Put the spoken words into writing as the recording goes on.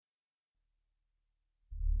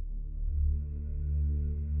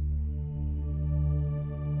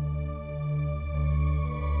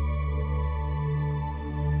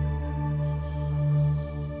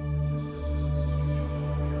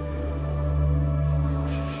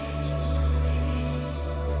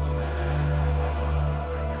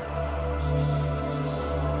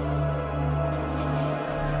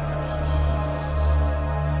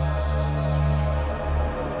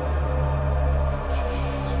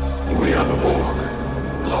Borg.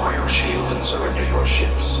 Lower your shields and surrender your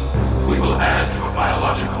ships. We will add your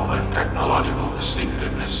biological and technological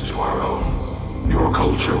distinctiveness to our own. Your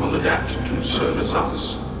culture will adapt to service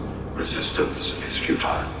us. Resistance is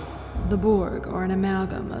futile. The Borg are an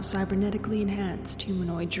amalgam of cybernetically enhanced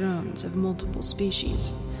humanoid drones of multiple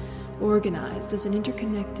species, organized as an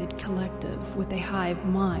interconnected collective with a hive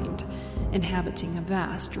mind inhabiting a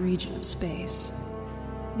vast region of space.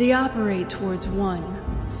 They operate towards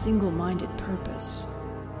one single-minded purpose: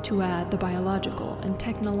 to add the biological and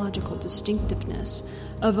technological distinctiveness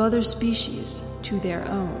of other species to their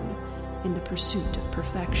own in the pursuit of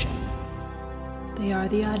perfection. They are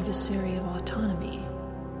the adversary of autonomy,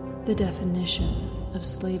 the definition of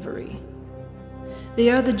slavery. They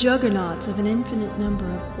are the juggernauts of an infinite number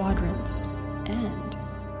of quadrants and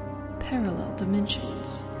parallel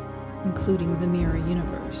dimensions, including the mirror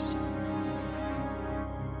universe.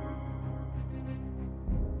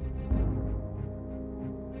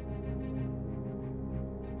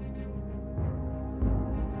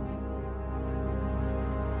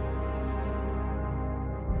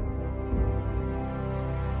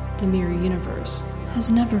 The mirror universe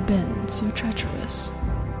has never been so treacherous.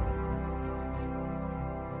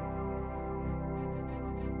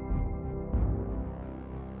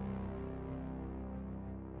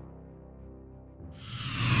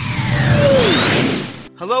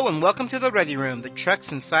 Hello and welcome to the Ready Room, the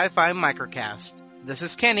Treks and Sci-Fi Microcast. This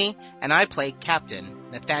is Kenny, and I play Captain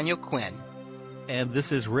Nathaniel Quinn. And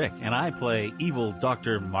this is Rick, and I play Evil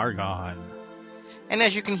Dr. Margon. And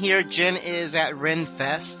as you can hear, Jen is at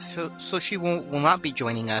Renfest, so she will not be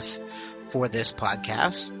joining us for this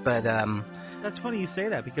podcast. But that's funny you say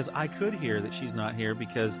that, because I could hear that she's not here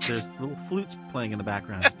because there's little flutes playing in the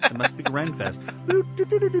background. It must be Renfest.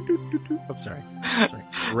 I'm sorry.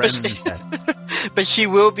 Renfest. But she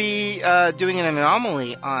will be doing an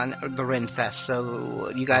anomaly on the Renfest,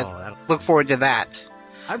 so you guys look forward to that.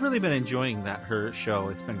 I've really been enjoying her show.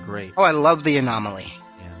 It's been great. Oh, I love the anomaly.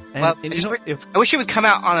 And, well, and I wish it would come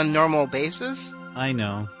out on a normal basis. I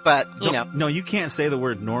know, but no, you can't say the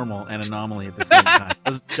word normal and anomaly at the same time.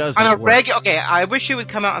 Doesn't on a work. Okay, I wish it would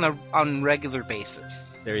come out on regular basis.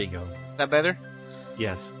 There you go. Is that better?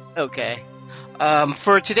 Yes. Okay.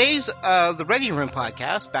 For today's the Ready Room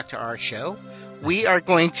podcast, back to our show, we are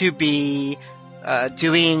going to be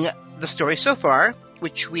doing the story so far,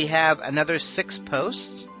 which we have another 6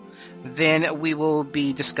 posts. Then we will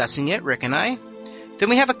be discussing it, Rick and I. Then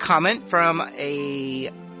we have a comment from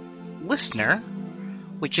a listener,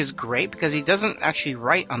 which is great because he doesn't actually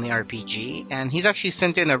write on the RPG, and he's actually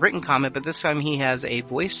sent in a written comment, but this time he has a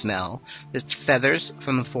voicemail. It's Feathers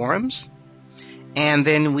from the forums. And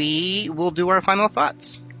then we will do our final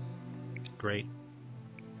thoughts. Great.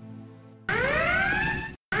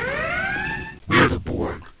 We're the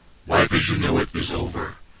Borg. Life as you know it is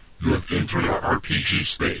over. You have entered our RPG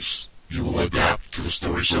space. You will adapt to the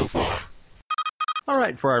story so far. All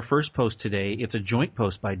right, for our first post today, it's a joint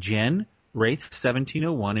post by Jen,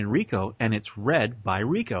 Wraith1701, and Rico, and it's read by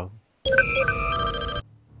Rico.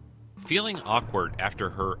 Feeling awkward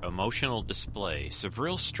after her emotional display,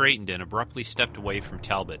 Savril straightened and abruptly stepped away from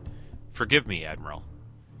Talbot. "Forgive me, Admiral."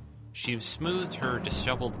 She smoothed her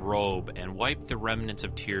disheveled robe and wiped the remnants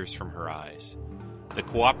of tears from her eyes. "The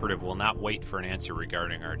Cooperative will not wait for an answer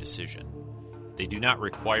regarding our decision. They do not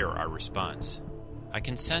require our response. I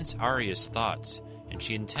can sense Arya's thoughts, and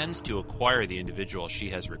she intends to acquire the individual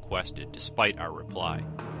she has requested, despite our reply.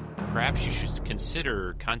 Perhaps you should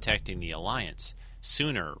consider contacting the Alliance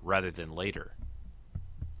sooner rather than later."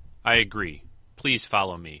 "I agree. Please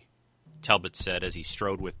follow me," Talbot said as he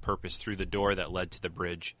strode with purpose through the door that led to the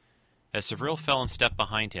bridge. As Savril fell in step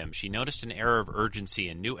behind him, she noticed an air of urgency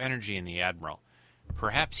and new energy in the Admiral.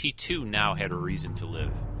 Perhaps he too now had a reason to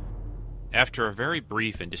live. After a very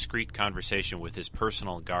brief and discreet conversation with his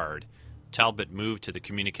personal guard, Talbot moved to the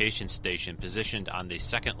communications station positioned on the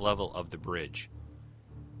second level of the bridge.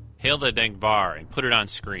 "Hail the Dengvar and put it on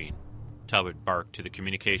screen," Talbot barked to the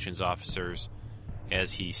communications officers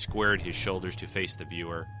as he squared his shoulders to face the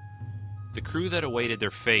viewer. The crew that awaited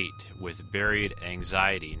their fate with buried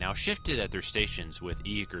anxiety now shifted at their stations with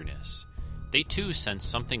eagerness. They too sensed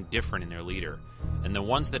something different in their leader, and the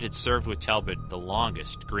ones that had served with Talbot the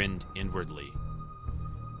longest grinned inwardly.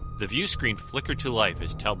 The view screen flickered to life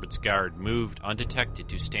as Talbot's guard moved undetected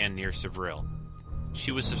to stand near Savril.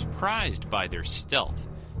 She was surprised by their stealth.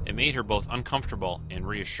 It made her both uncomfortable and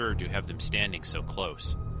reassured to have them standing so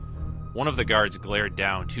close. One of the guards glared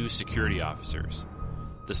down 2 security officers.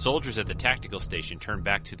 The soldiers at the tactical station turned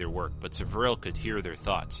back to their work, but Savril could hear their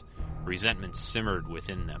thoughts. Resentment simmered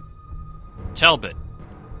within them. "Talbot!"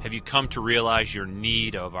 Have you come to realize your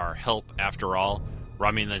need of our help after all,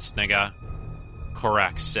 Romulan Snega?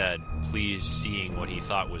 Korax said, pleased seeing what he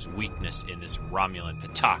thought was weakness in this Romulan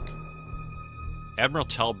Patak. Admiral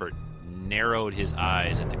Talbot narrowed his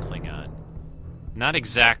eyes at the Klingon. Not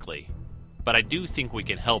exactly, but I do think we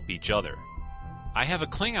can help each other. I have a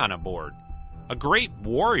Klingon aboard. A great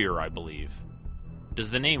warrior, I believe. Does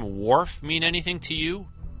the name Worf mean anything to you?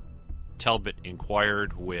 Talbot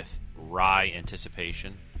inquired with wry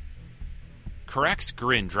anticipation. Korax's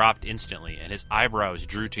grin dropped instantly, and his eyebrows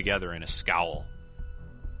drew together in a scowl.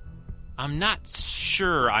 I'm not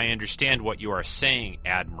sure I understand what you are saying,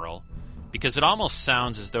 Admiral, because it almost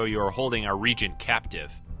sounds as though you are holding our regent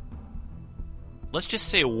captive. Let's just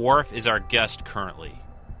say Worf is our guest currently.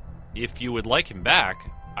 If you would like him back,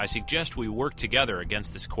 I suggest we work together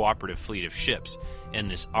against this cooperative fleet of ships and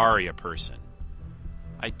this Arya person.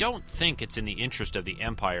 I don't think it's in the interest of the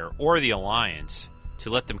Empire or the Alliance to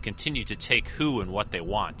let them continue to take who and what they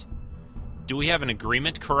want. Do we have an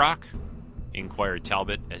agreement, Karak? Inquired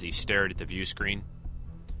Talbot as he stared at the view screen.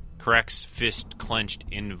 Korax's fist clenched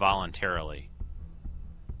involuntarily.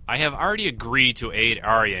 I have already agreed to aid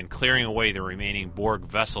Arya in clearing away the remaining Borg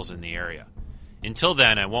vessels in the area. Until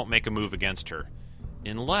then, I won't make a move against her.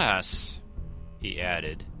 Unless, he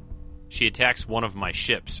added, she attacks one of my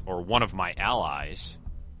ships or one of my allies.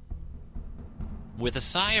 With a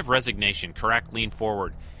sigh of resignation, Korak leaned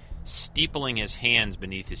forward, steepling his hands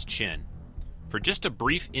beneath his chin. For just a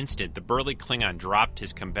brief instant, the burly Klingon dropped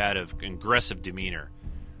his combative, aggressive demeanor.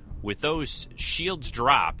 With those shields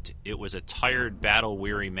dropped, it was a tired,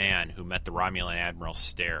 battle-weary man who met the Romulan Admiral's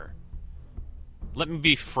stare. Let me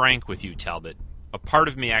be frank with you, Talbot. A part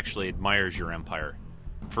of me actually admires your empire.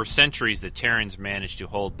 For centuries, the Terrans managed to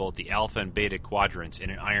hold both the Alpha and Beta quadrants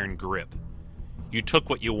in an iron grip. You took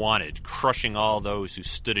what you wanted, crushing all those who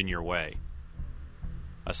stood in your way.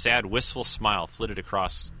 A sad, wistful smile flitted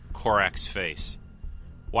across Korak's face.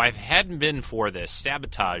 Why, if it hadn't been for the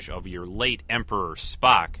sabotage of your late Emperor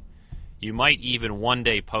Spock, you might even one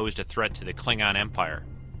day pose a threat to the Klingon Empire.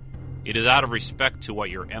 It is out of respect to what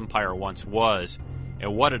your empire once was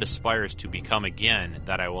and what it aspires to become again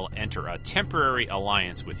that I will enter a temporary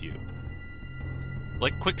alliance with you.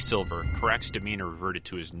 Like Quicksilver, Korak's demeanor reverted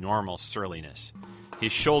to his normal surliness.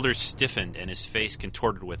 His shoulders stiffened and his face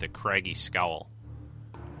contorted with a craggy scowl.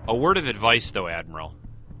 A word of advice, though, Admiral.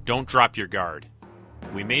 Don't drop your guard.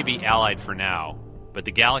 We may be allied for now, but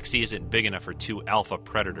the galaxy isn't big enough for two alpha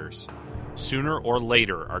predators. Sooner or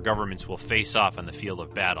later, our governments will face off on the field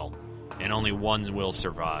of battle, and only one will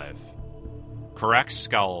survive. Korak's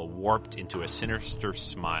scowl warped into a sinister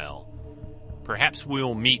smile. Perhaps we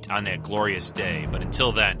will meet on that glorious day, but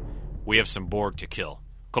until then, we have some Borg to kill.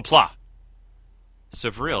 Qapla'!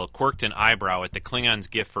 Savril quirked an eyebrow at the Klingon's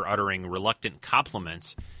gift for uttering reluctant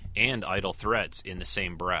compliments and idle threats in the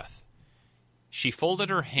same breath. She folded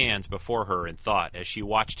her hands before her in thought as she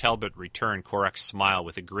watched Talbot return Korak's smile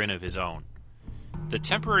with a grin of his own. The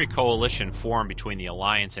temporary coalition formed between the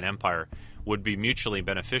Alliance and Empire would be mutually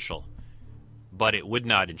beneficial, but it would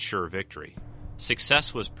not ensure victory.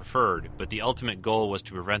 Success was preferred, but the ultimate goal was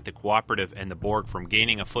to prevent the Cooperative and the Borg from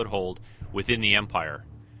gaining a foothold within the Empire.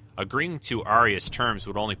 Agreeing to Arya's terms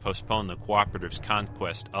would only postpone the Cooperative's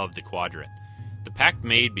conquest of the Quadrant. The pact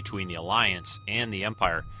made between the Alliance and the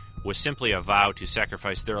Empire was simply a vow to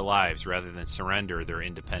sacrifice their lives rather than surrender their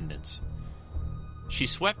independence. She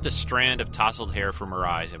swept a strand of tousled hair from her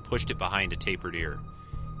eyes and pushed it behind a tapered ear.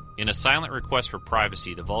 In a silent request for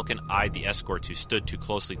privacy, the Vulcan eyed the escorts who stood too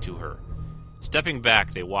closely to her. Stepping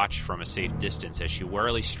back, they watched from a safe distance as she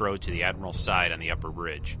warily strode to the Admiral's side on the upper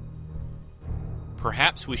bridge.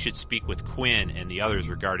 Perhaps we should speak with Quinn and the others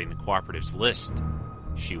regarding the Cooperative's list,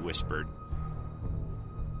 she whispered.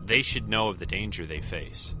 They should know of the danger they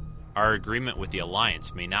face. Our agreement with the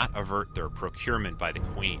Alliance may not avert their procurement by the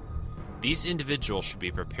Queen. These individuals should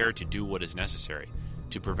be prepared to do what is necessary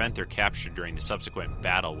to prevent their capture during the subsequent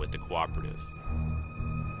battle with the Cooperative.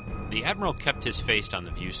 The Admiral kept his face on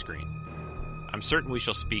the view screen. I'm certain we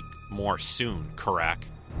shall speak more soon, Korak.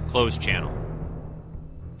 Close channel.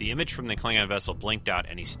 The image from the Klingon vessel blinked out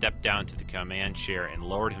and he stepped down to the command chair and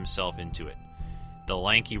lowered himself into it. The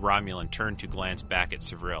lanky Romulan turned to glance back at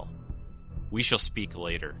Savril. We shall speak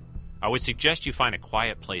later. I would suggest you find a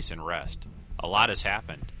quiet place and rest. A lot has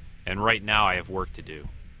happened, and right now I have work to do,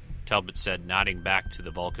 Talbot said, nodding back to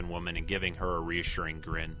the Vulcan woman and giving her a reassuring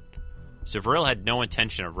grin. Savril had no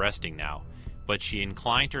intention of resting now, but she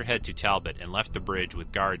inclined her head to Talbot and left the bridge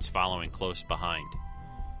with guards following close behind.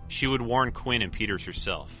 She would warn Quinn and Peters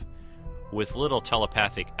herself. With little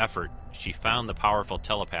telepathic effort, she found the powerful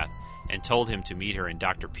telepath and told him to meet her in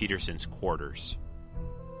Dr. Peterson's quarters.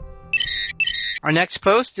 Our next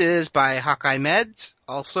post is by Hawkeye Meds,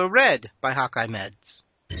 also read by Hawkeye Meds.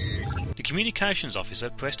 The communications officer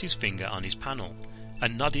pressed his finger on his panel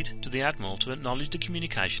and nodded to the Admiral to acknowledge the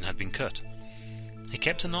communication had been cut. He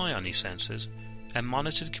kept an eye on his sensors and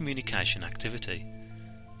monitored communication activity.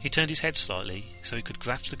 He turned his head slightly so he could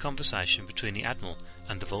grasp the conversation between the Admiral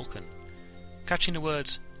and the Vulcan. Catching the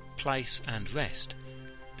words place and rest,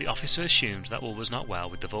 the officer assumed that all was not well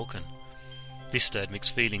with the Vulcan. This stirred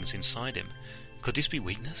mixed feelings inside him. Could this be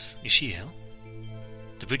weakness? Is she ill?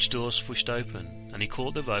 The bridge doors pushed open, and he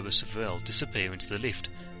caught the robot Savril disappear into the lift,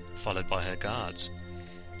 followed by her guards.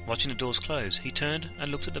 Watching the doors close, he turned and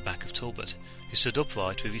looked at the back of Talbot, who stood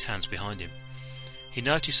upright with his hands behind him. He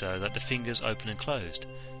noticed, though, that the fingers opened and closed,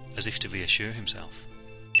 as if to reassure himself.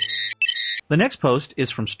 The next post is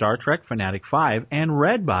from Star Trek Fanatic 5 and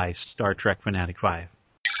read by Star Trek Fanatic 5.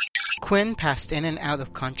 Quinn passed in and out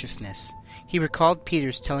of consciousness. He recalled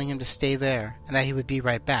Peters telling him to stay there and that he would be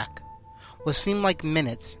right back. What seemed like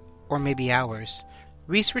minutes, or maybe hours,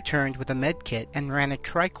 Reese returned with a med kit and ran a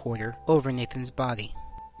tricorder over Nathan's body.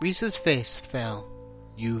 Reese's face fell.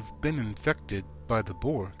 "You've been infected by the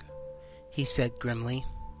Borg," he said grimly.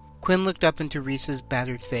 Quinn looked up into Reese's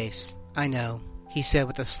battered face. "I know," he said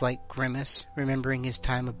with a slight grimace, remembering his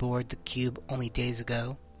time aboard the Cube only days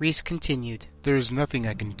ago. Reese continued. "There's nothing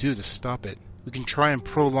I can do to stop it. We can try and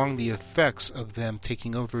prolong the effects of them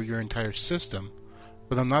taking over your entire system,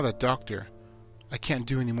 but I'm not a doctor. I can't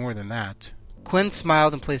do any more than that." Quinn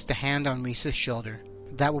smiled and placed a hand on Reese's shoulder.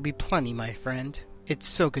 "That will be plenty, my friend. It's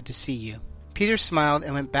so good to see you." Peter smiled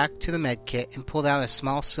and went back to the med kit and pulled out a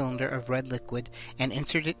small cylinder of red liquid and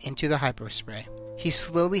inserted it into the hypospray. He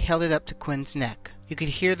slowly held it up to Quinn's neck. You could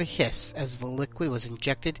hear the hiss as the liquid was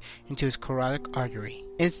injected into his carotid artery.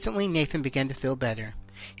 Instantly, Nathan began to feel better.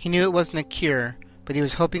 He knew it wasn't a cure, but he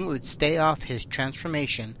was hoping it would stay off his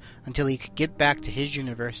transformation until he could get back to his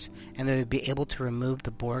universe and they would be able to remove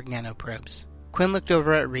the Borg nanoprobes. Quinn looked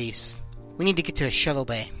over at Reese. "We need to get to a shuttle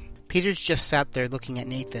bay." Peters just sat there looking at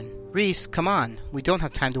Nathan. "Reese, come on. We don't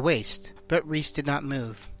have time to waste." But Reese did not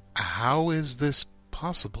move. "How is this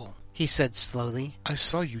possible?" he said slowly. "I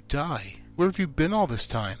saw you die. Where have you been all this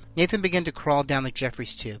time?" Nathan began to crawl down the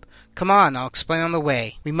Jeffries tube. "Come on, I'll explain on the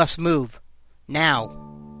way. We must move. Now."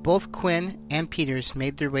 Both Quinn and Peters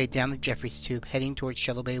made their way down the Jeffries tube heading towards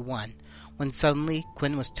Shuttle Bay 1, when suddenly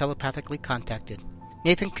Quinn was telepathically contacted.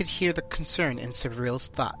 Nathan could hear the concern in Savril's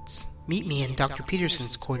thoughts. "Meet me in Dr.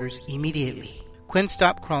 Peterson's quarters immediately." Quinn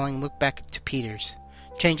stopped crawling and looked back to Peters.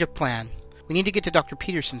 "Change of plan. We need to get to Dr.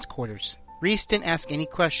 Peterson's quarters." Reese didn't ask any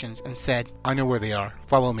questions and said, "I know where they are.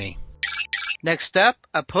 Follow me." Next up,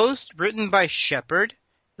 a post written by Shepard.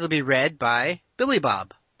 It'll be read by Billy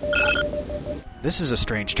Bob. This is a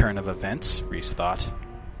strange turn of events, Reese thought.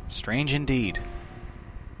 Strange indeed.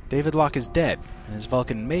 David Locke is dead, and his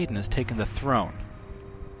Vulcan maiden has taken the throne.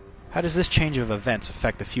 How does this change of events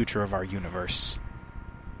affect the future of our universe?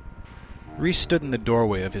 Reese stood in the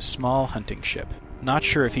doorway of his small hunting ship, not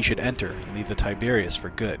sure if he should enter and leave the Tiberius for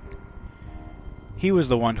good. He was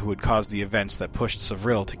the one who had caused the events that pushed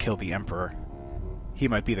Savril to kill the Emperor. He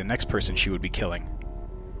might be the next person she would be killing.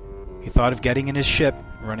 He thought of getting in his ship,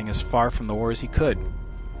 running as far from the war as he could,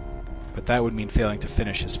 but that would mean failing to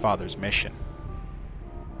finish his father's mission.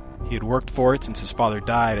 He had worked for it since his father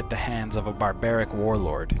died at the hands of a barbaric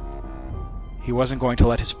warlord. He wasn't going to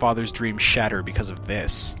let his father's dream shatter because of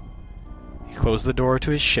this. He closed the door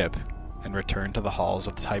to his ship and returned to the halls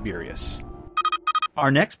of the Tiberius.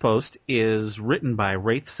 Our next post is written by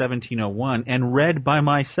Wraith1701 and read by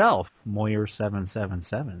myself,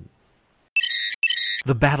 Moyer777.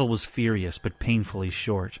 The battle was furious but painfully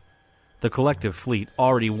short. The collective fleet,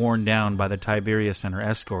 already worn down by the Tiberius and her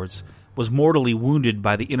escorts, was mortally wounded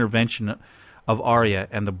by the intervention of Arya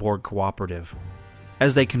and the Borg Cooperative.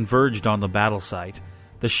 As they converged on the battle site,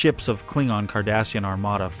 the ships of Klingon Cardassian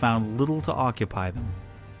Armada found little to occupy them.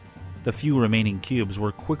 The few remaining cubes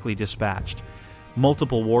were quickly dispatched.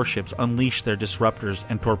 Multiple warships unleashed their disruptors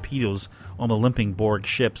and torpedoes on the limping Borg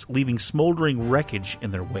ships, leaving smoldering wreckage in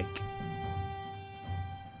their wake.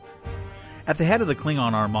 At the head of the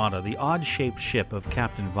Klingon Armada, the odd-shaped ship of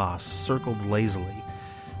Captain Voss circled lazily.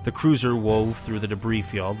 The cruiser wove through the debris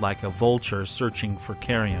field like a vulture searching for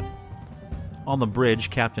carrion. On the bridge,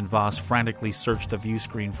 Captain Voss frantically searched the view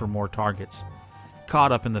screen for more targets.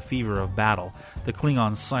 Caught up in the fever of battle, the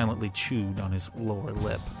Klingon silently chewed on his lower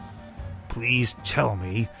lip. "Please tell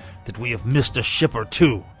me that we have missed a ship or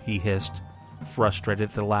two," he hissed, frustrated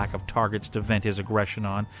at the lack of targets to vent his aggression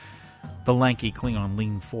on. The lanky Klingon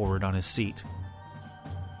leaned forward on his seat.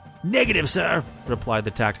 "Negative, sir," replied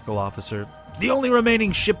the tactical officer. "The only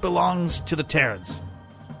remaining ship belongs to the Terrans."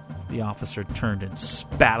 The officer turned and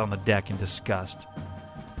spat on the deck in disgust.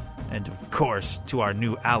 And of course, to our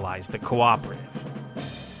new allies, the Cooperative.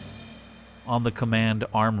 On the command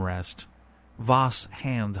armrest, Voss'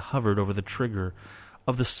 hand hovered over the trigger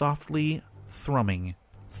of the softly thrumming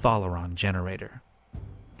Thalaron generator.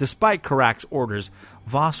 Despite Karak's orders,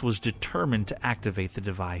 Voss was determined to activate the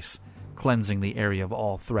device, cleansing the area of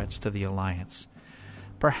all threats to the Alliance.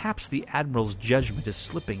 Perhaps the Admiral's judgment is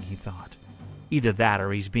slipping, he thought. Either that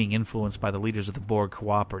or he's being influenced by the leaders of the Borg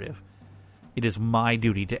Cooperative. It is my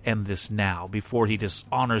duty to end this now, before he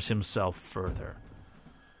dishonors himself further.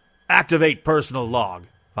 "Activate personal log,"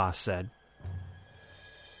 Voss said.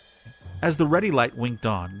 As the ready light winked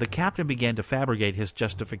on, the captain began to fabricate his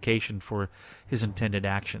justification for his intended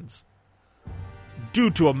actions.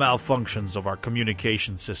 Due to a malfunctions of our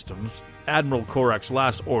communication systems, Admiral Korak's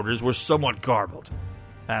last orders were somewhat garbled.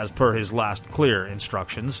 As per his last clear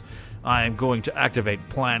instructions, I am going to activate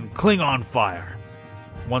Plan Klingon Fire.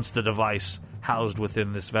 Once the device housed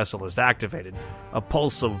within this vessel is activated, a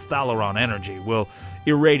pulse of Thalaron energy will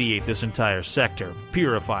irradiate this entire sector,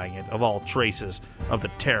 purifying it of all traces of the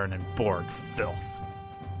Terran and Borg filth.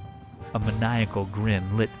 A maniacal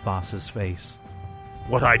grin lit Voss's face.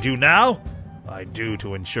 What I do now? I do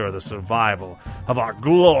to ensure the survival of our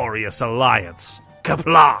glorious alliance.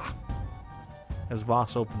 Qapla'! As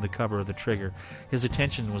Voss opened the cover of the trigger, his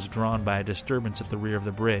attention was drawn by a disturbance at the rear of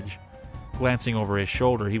the bridge. Glancing over his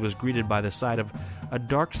shoulder, he was greeted by the sight of a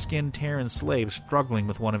dark-skinned Terran slave struggling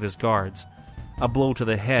with one of his guards. A blow to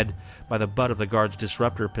the head by the butt of the guard's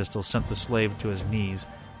disruptor pistol sent the slave to his knees,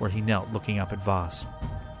 where he knelt looking up at Voss.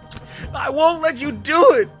 "I won't let you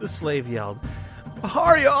do it!" the slave yelled.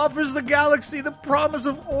 "Haria offers the galaxy the promise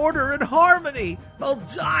of order and harmony! I'll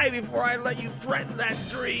die before I let you threaten that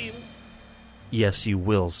dream!" "Yes, you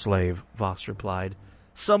will, slave," Voss replied.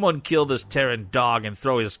 "Someone kill this Terran dog and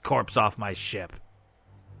throw his corpse off my ship."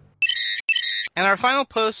 And our final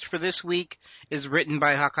post for this week is written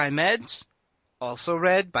by Hawkeye Meds, also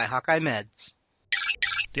read by Hawkeye Meds.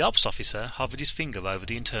 The ops officer hovered his finger over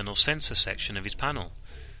the internal sensor section of his panel.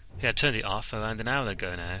 He had turned it off around an hour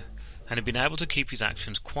ago now, and had been able to keep his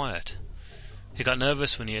actions quiet. He got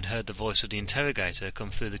nervous when he had heard the voice of the interrogator come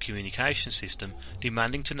through the communication system,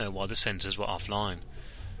 demanding to know why the sensors were offline.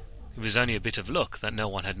 It was only a bit of luck that no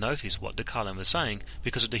one had noticed what the column was saying,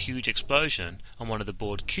 because of the huge explosion on one of the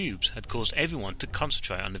board cubes had caused everyone to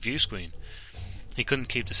concentrate on the view screen. He couldn't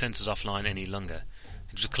keep the sensors offline any longer.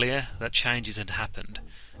 It was clear that changes had happened,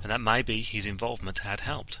 and that maybe his involvement had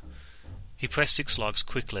helped. He pressed 6 logs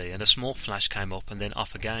quickly, and a small flash came up and then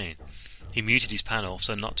off again. He muted his panel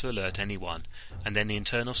so not to alert anyone, and then the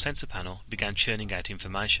internal sensor panel began churning out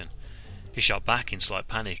information. He shot back in slight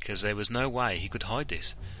panic, as there was no way he could hide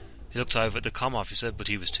this. He looked over at the comm officer, but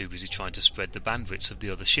he was too busy trying to spread the bandwidths of the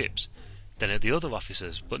other ships. Then at the other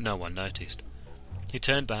officers, but no one noticed. He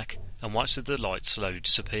turned back and watched as the light slowly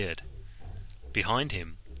disappeared. Behind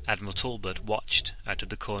him, Admiral Talbot watched out of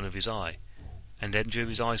the corner of his eye, and then drew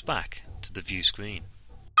his eyes back to the view screen.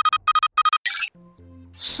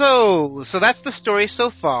 So that's the story so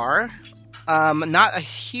far. Not a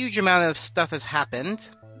huge amount of stuff has happened.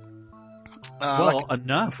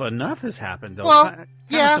 Enough has happened, though. Well, Kind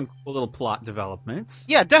yeah. of some cool little plot developments.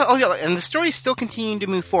 Yeah, and the story's still continuing to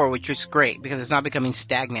move forward, which is great, because it's not becoming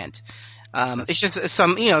stagnant. It's just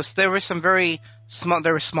some, there were some very small,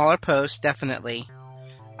 there were smaller posts, definitely.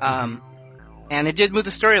 And it did move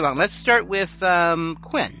the story along. Let's start with,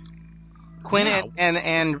 Quinn. Yeah.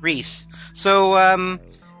 and Reese. So,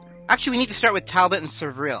 actually we need to start with Talbot and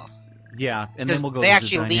Sevril. Yeah, and then we'll go they to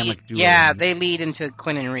actually the dynamic duo. Yeah, they lead into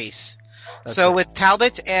Quinn and Reese. That's So right. with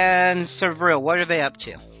Talbot and Sevril, what are they up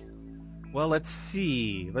to? Well, let's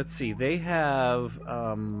see. They have.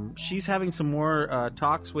 She's having some more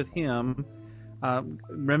talks with him.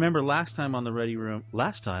 Remember last time on the Ready Room,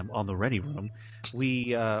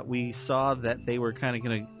 we saw that they were kind of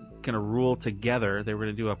gonna rule together. They were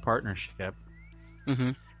gonna do a partnership.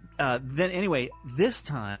 Mm-hmm. Then anyway, this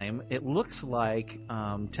time it looks like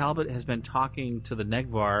Talbot has been talking to the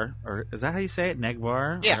Negvar, or is that how you say it,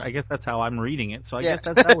 Negvar? Yeah. Or I guess that's how I'm reading it. So I Yeah. guess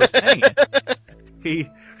that's how we're saying it.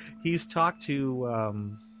 He's talked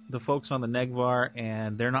to the folks on the Negvar,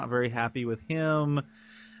 and they're not very happy with him.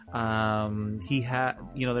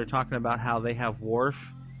 They're talking about how they have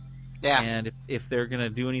Worf. Yeah. And if they're going to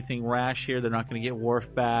do anything rash here, they're not going to get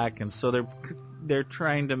Worf back, and so they're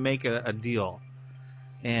trying to make a deal.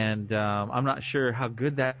 And I'm not sure how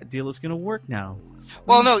good that deal is going to work now.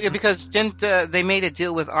 Well, no, because didn't they made a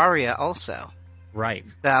deal with Arya also? Right.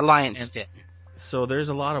 The Alliance did. so there's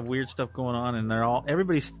a lot of weird stuff going on, and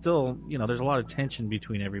everybody's still, there's a lot of tension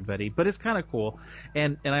between everybody, but it's kind of cool.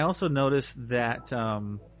 And I also noticed that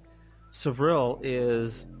Savril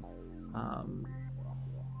is, I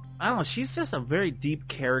don't know, she's just a very deep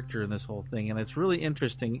character in this whole thing, and it's really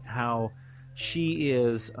interesting how she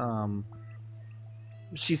is.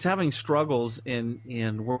 She's having struggles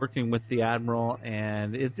in working with the Admiral,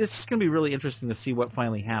 and it's going to be really interesting to see what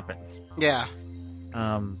finally happens. Yeah.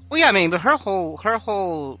 Well, yeah, I mean, but her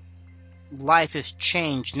whole life has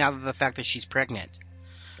changed now that the fact that she's pregnant.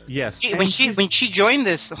 Yes. When she joined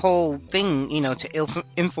this whole thing, to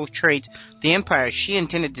infiltrate the Empire, she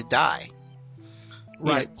intended to die.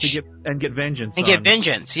 Right. Get vengeance. Get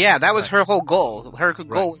vengeance. Yeah, that was her whole goal. Her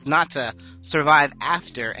goal was not to survive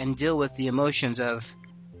after and deal with the emotions of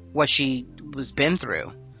what she was been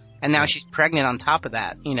through, and now she's pregnant on top of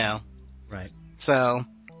that. Right. So.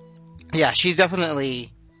 Yeah, she's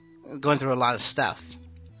definitely going through a lot of stuff.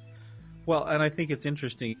 Well, and I think it's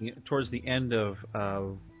interesting, towards the end of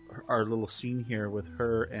our little scene here with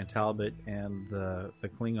her and Talbot and the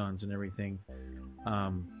Klingons and everything,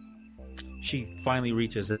 she finally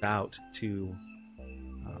reaches out to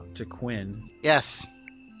Quinn. Yes.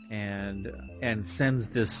 And sends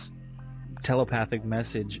this telepathic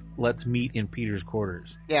message, let's meet in Peter's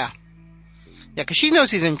quarters. Yeah. Yeah, because she knows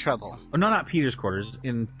he's in trouble. Oh, no, not Peter's quarters.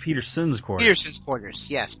 In Peterson's quarters. Peterson's quarters,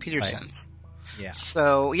 yes, Peterson's. Right.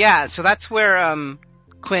 Yeah. So that's where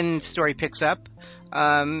Quinn's story picks up.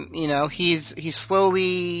 He's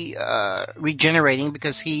slowly regenerating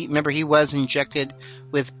because he was injected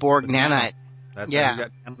with Borg nanites. That's right. He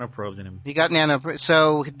got nanoprobes in him. He got nanoprobes.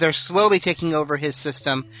 So they're slowly taking over his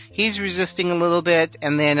system. He's resisting a little bit,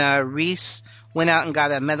 and then Reese went out and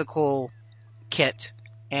got a medical kit,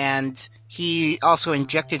 and he also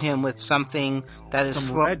injected him with something that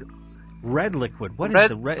is red liquid. What is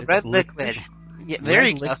the red? Red liquid. Yeah, there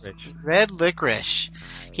you go. Red licorice.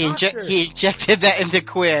 He injected that into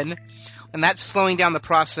Quinn, and that's slowing down the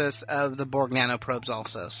process of the Borg nanoprobes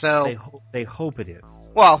also. So they hope it is.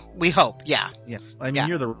 Well, we hope. Yeah. Yeah. I mean,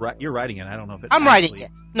 you're writing it. I don't know if it's. I'm writing it.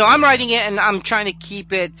 No, I'm writing it, and I'm trying to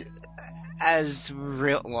keep it as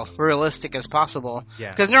realistic as possible. Yeah.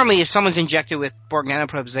 Because normally, if someone's injected with Borg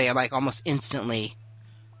nanoprobes, they almost instantly,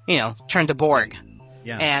 turn to Borg.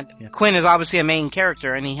 Yeah. And Quinn is obviously a main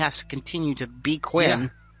character, and he has to continue to be Quinn.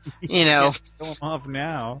 Show him off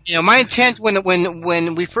now. My intent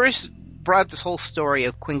when we first brought this whole story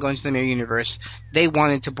of Quinn going to the Mirror Universe, they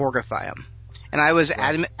wanted to Borgify him, and I was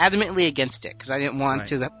adamantly against it because I didn't want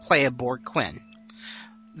to play a Borg Quinn.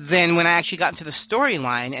 Then when I actually got into the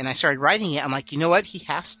storyline and I started writing it, I'm like, you know what? He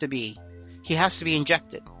has to be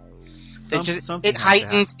injected. It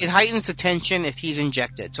heightens the tension if he's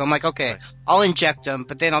injected. So I'm like, okay, I'll inject him,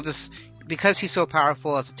 but then I'll just, because he's so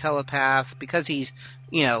powerful as a telepath, because he's,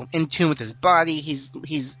 in tune with his body,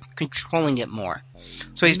 he's controlling it more.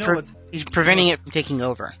 So he's preventing it from taking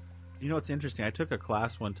over. You know what's interesting? I took a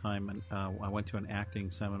class one time, and I went to an acting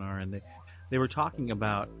seminar, and they were talking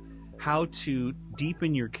about how to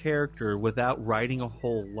deepen your character without writing a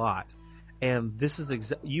whole lot. And this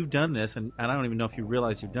is you've done this, and I don't even know if you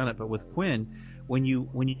realize you've done it, but with Quinn, when you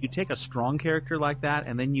take a strong character like that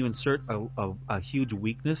and then you insert a huge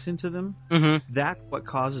weakness into them, that's what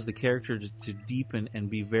causes the character to deepen and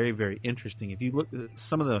be very, very interesting. If you look at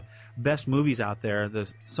some of the best movies out there,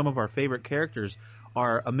 some of our favorite characters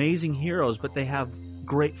are amazing heroes, but they have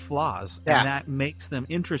great flaws, and that makes them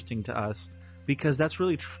interesting to us. Because that's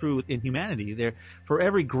really true in humanity. For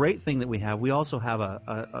every great thing that we have, we also have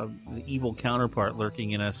an evil counterpart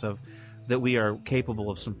lurking in us that we are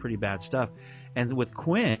capable of some pretty bad stuff. And with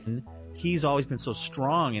Quinn, he's always been so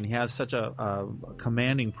strong, and he has such a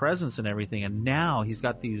commanding presence and everything. And now he's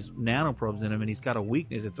got these nanoprobes in him, and he's got a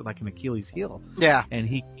weakness. It's like an Achilles heel. Yeah. And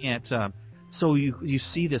he can't. So you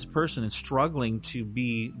see this person is struggling to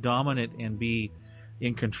be dominant and be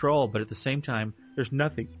in control, but at the same time, there's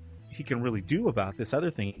nothing he can really do about this other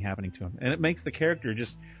thing happening to him, and it makes the character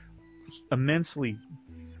just immensely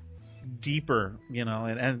deeper,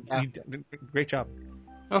 and you did a great job.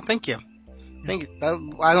 Oh, thank you. Thank you.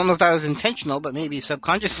 I don't know if that was intentional, but maybe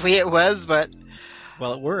subconsciously it was, but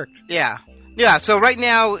well, it worked. Yeah. So right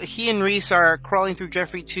now he and Reese are crawling through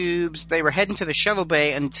Jeffrey tubes. They were heading to the shuttle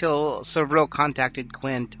bay until Savril contacted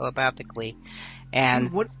Quinn telepathically. And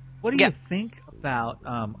what do you think about?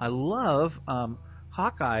 I love.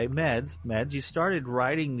 Hawkeye, Meds, you started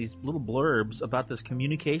writing these little blurbs about this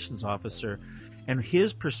communications officer and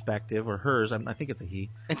his perspective, or hers, I think it's a he.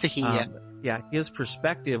 It's a he, Yeah, his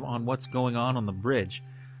perspective on what's going on the bridge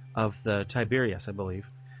of the Tiberius, I believe.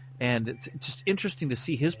 And it's just interesting to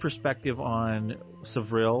see his perspective on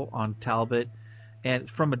Savril, on Talbot, and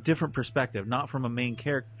from a different perspective, not from a main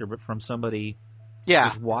character, but from somebody Yeah.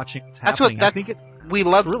 just watching what's That's happening. what I think it's we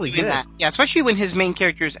love really doing good. that. Yeah, especially when his main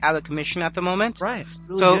character is out of commission at the moment. right.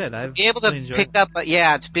 Really So good. to I've be able to really enjoyed pick it. up,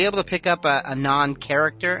 to be able to pick up a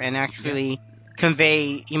non-character and actually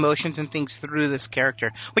convey emotions and things through this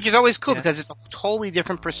character, which is always cool Yeah. because it's a totally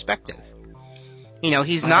different perspective. You know,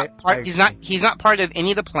 he's I not part. He's not. agree. He's not part of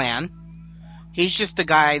any of the plan. He's just the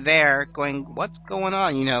guy there going, "What's going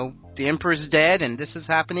on?" You know, the Emperor's dead, and this is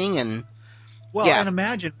happening, and Well, Yeah. and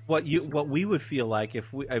imagine what we would feel like if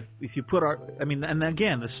you put our. I mean, and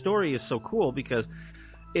again, the story is so cool because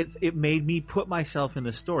it made me put myself in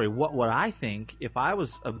the story. What would I think if I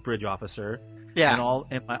was a bridge officer yeah, and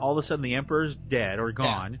all of a sudden the Emperor's dead or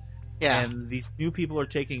gone, yeah, and these new people are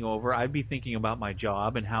taking over? I'd be thinking about my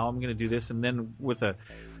job and how I'm going to do this, and then with a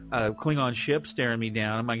Klingon ship staring me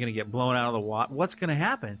down, am I going to get blown out of the water? What's going to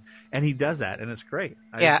happen? And he does that, and it's great.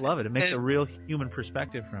 I Yeah. just love it. It makes a It's- real human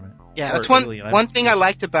perspective from it. yeah. Or That's one alien. one thing I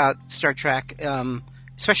liked about Star Trek,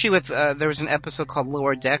 especially with there was an episode called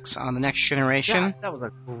Lower Decks on the Next Generation. Yeah, that was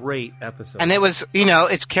a great episode. And it was, you know,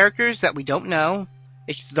 it's characters that we don't know.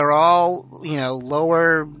 They're all, you know,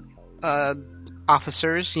 lower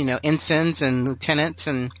officers, you know, ensigns and lieutenants,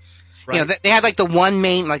 and right. you know, they had like the one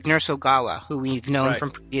main, like Nurse Ogawa, who we've known Right.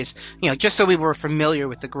 from previous, you know, just so we were familiar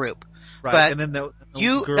with the group. right. but and then the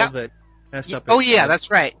you- girl that- that messed up. Oh at- yeah,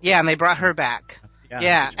 that's right. Yeah, and they brought her back.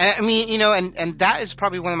 Yeah, she- and I mean, you know, and that is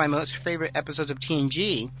probably one of my most favorite episodes of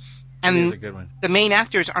TNG. it is And a good one. the main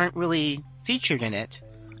actors aren't really featured in it,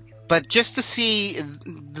 but just to see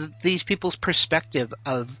these people's perspective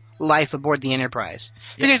of life aboard the Enterprise,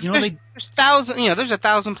 Yeah, because you know, there's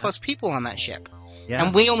 1,000 plus people on that ship, Yeah,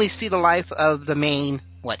 and we only see the life of the main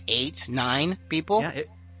 8, 9 people. yeah.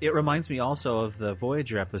 It reminds me also of the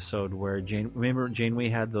Voyager episode where Janeway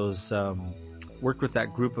had those worked with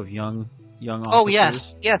that group of young officers. Oh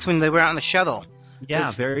yes, when they were out on the shuttle. Yeah,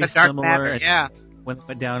 It's very the Dark similar. Matter, and yeah. went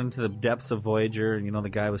down into the depths of Voyager, and you know the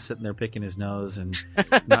guy was sitting there picking his nose and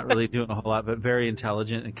not really doing a whole lot, but very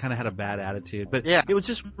intelligent and kind of had a bad attitude. But Yeah. it was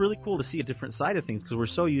just really cool to see a different side of things because we're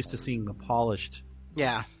so used to seeing the polished,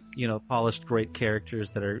 great characters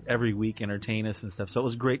that are every week entertain us and stuff. So it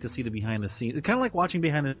was great to see the behind the scenes. It's kind of like watching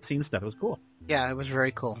behind the scenes stuff. It was cool. Yeah, it was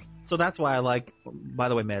very cool. So that's why I like. By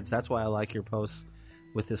the way, Meds, that's why I like your posts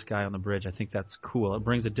with this guy on the bridge. I think that's cool. It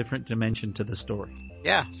brings a different dimension to the story.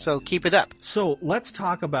 Yeah, so keep it up. So let's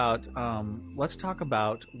talk about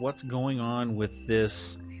what's going on with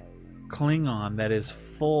this Klingon that is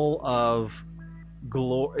full of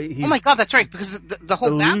glory. Oh my God, that's right, because the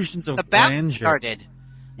whole illusions of the battle grandeur. started.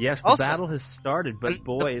 Yes, the Also- battle has started, but And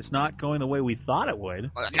boy, it's not going the way we thought it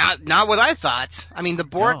would. Not what I thought. I mean, the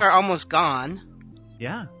Borg No. are almost gone.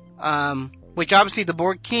 Yeah, Which obviously the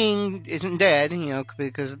Borg King isn't dead, you know,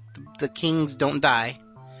 because the kings don't die.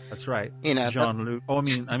 that's right. You know, Jean-Luc. Oh,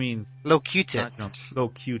 I mean, Locutus. not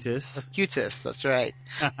Locutus. Locutus, that's right.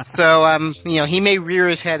 So, you know, he may rear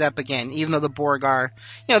his head up again, even though the Borg are,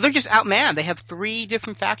 you know, they're just outmanned. They have 3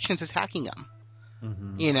 different factions attacking them.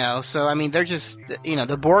 Mhm. You know, so I mean, they're just, you know,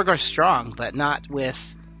 the Borg are strong, but not with,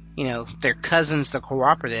 you know, their cousins, the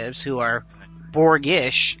cooperatives, who are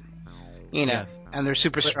Borg-ish, you know, Yes. and they're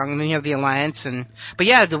super strong. And then you have the Alliance, but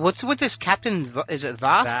yeah, what's with this Captain? Is it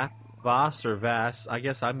Voss? Voss or Vass. I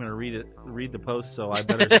guess I'm going to read the post, so I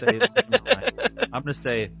better say it. I'm going to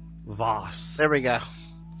say Voss. There we go,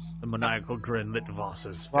 The maniacal grin lit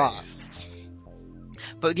Voss's face. Voss.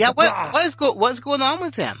 But yeah, what's going on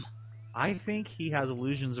with him? I think he has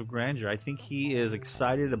illusions of grandeur. I think he is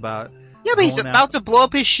excited about. Yeah, but he's going about out- to blow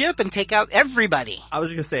up his ship and take out everybody. I was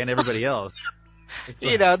going to say, and everybody else. It's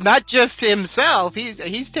You know, not just himself.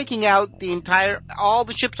 He's taking out all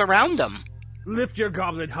the ships around him. lift your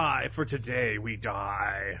goblet high, for today we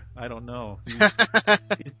die. I don't know.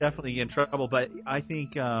 He's definitely in trouble, but I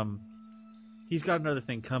think he's got another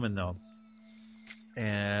thing coming though,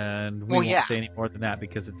 and we Well, won't yeah. say any more than that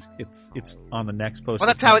because it's on the next post. Well,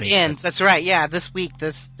 that's It's how not it being- ends. That's right. Yeah, this week,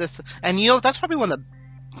 this, and you know, that's probably one of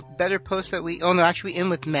the better posts that we. Oh no, actually, we end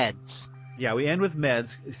with Meds. Yeah, we end with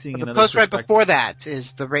Meds seeing But the another post right perspective. before that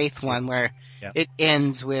is the Wraith one, where Yeah. it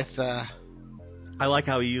ends with. I like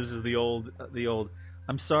how he uses the old.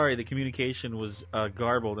 I'm sorry, the communication was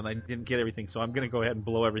garbled and I didn't get everything, so I'm going to go ahead and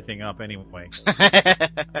blow everything up anyway.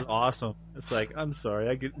 It's awesome. It's like, I'm sorry,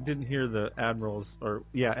 I didn't hear the Admiral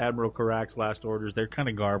Karak's last orders. They're kind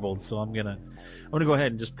of garbled, so I'm gonna go ahead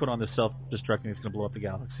and just put on the self-destructing. It's gonna blow up the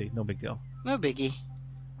galaxy. No big deal. No biggie.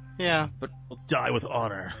 Yeah. But we'll die with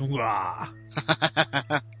honor. Wah.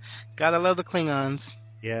 Gotta love the Klingons.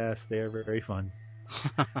 Yes, they are very fun.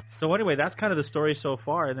 So anyway, that's kind of the story so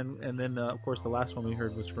far, and then of course the last one we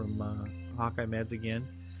heard was from Hawkeye Meds again,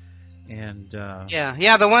 and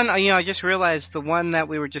yeah, the one I just realized the one that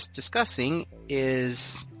we were just discussing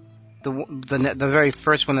is the very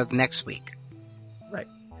first one of the next week. Right.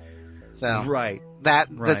 So right.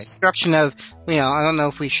 The destruction of I don't know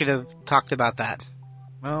if we should have talked about that.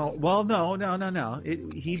 Well, no.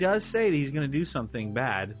 He does say that he's going to do something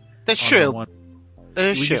bad. That's true.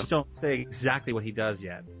 We just don't say exactly what he does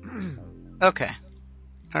yet. Okay.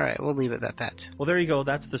 All right, we'll leave it at that. Well, there you go.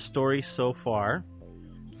 That's the story so far.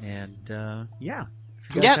 And, yeah.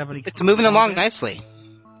 If you guys have any it's moving along nicely.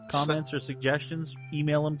 Comments or suggestions,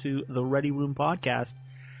 email them to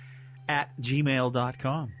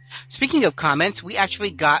thereadyroompodcast@gmail.com. Speaking of comments, we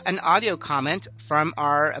actually got an audio comment from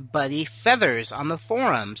our buddy Feathers on the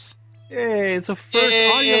forums. Yay, it's a first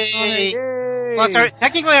audio comment. Yay! Well, it's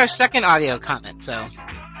technically our second audio comment, so.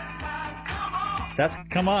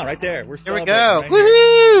 Come on, right there. We're here we go. Right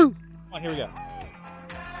Woohoo! Come on, here we go.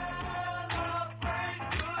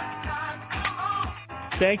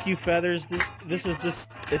 Thank you, Feathers. This is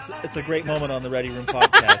just, it's a great moment on the Ready Room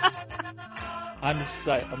podcast. I'm just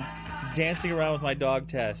excited. I'm dancing around with my dog,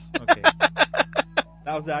 Tess. Okay.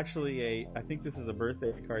 That was actually I think this is a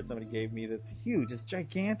birthday card somebody gave me that's huge. It's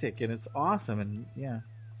gigantic, and it's awesome, and yeah.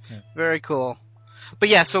 Very cool. But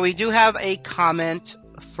yeah, so we do have a comment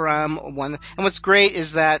from one, and what's great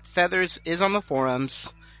is that Feathers is on the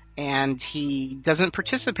forums, and he doesn't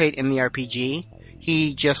participate in the RPG,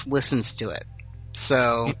 he just listens to it.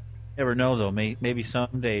 So... You never know, though. Maybe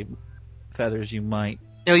someday, Feathers, you might...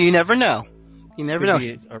 No, you never know. You never know.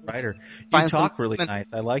 Be a writer. You talk really nice.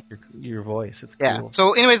 I like your voice. It's cool. Yeah.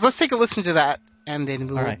 So anyways, let's take a listen to that, and then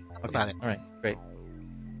we'll talk about it. All right, great.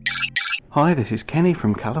 Hi, this is Kenny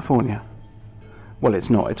from California. Well, it's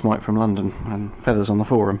not. It's Mike from London, and Feathers on the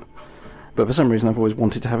forum. But for some reason I've always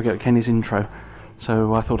wanted to have a go at Kenny's intro,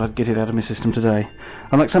 so I thought I'd get it out of my system today.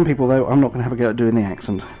 Unlike some people, though, I'm not going to have a go at doing the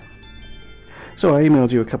accent. So I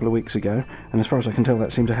emailed you a couple of weeks ago, and as far as I can tell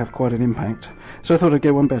that seemed to have quite an impact. So I thought I'd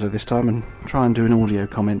go one better this time and try and do an audio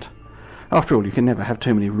comment. After all, you can never have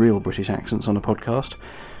too many real British accents on a podcast.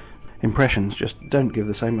 Impressions just don't give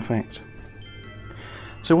the same effect.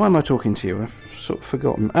 So why am I talking to you? I've sort of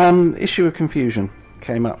forgotten. Issue of confusion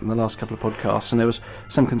came up in the last couple of podcasts, and there was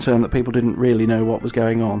some concern that people didn't really know what was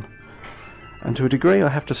going on. And to a degree, I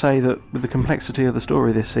have to say that with the complexity of the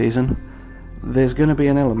story this season, there's going to be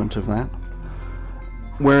an element of that.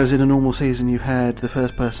 Whereas in a normal season you've had the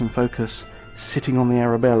first-person focus sitting on the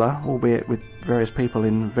Arabella, albeit with various people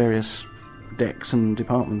in various decks and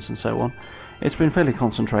departments and so on, it's been fairly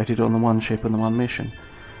concentrated on the one ship and the one mission.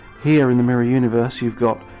 Here in the Mirror Universe you've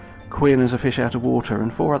got Quinn as a fish out of water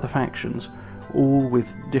and 4 other factions, all with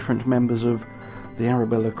different members of the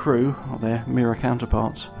Arabella crew, or their mirror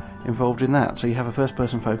counterparts, involved in that. So you have a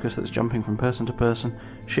first-person focus that's jumping from person to person,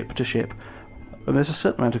 ship to ship, and there's a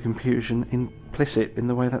certain amount of confusion implicit in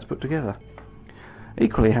the way that's put together.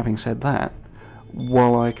 Equally, having said that,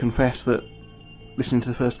 while I confess that listening to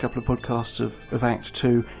the first couple of podcasts of Act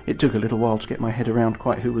 2, it took a little while to get my head around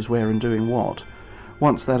quite who was where and doing what,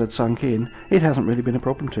 once that had sunk in, it hasn't really been a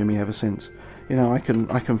problem to me ever since. You know, I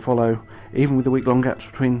can follow, even with the week-long gaps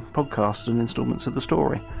between podcasts and instalments of the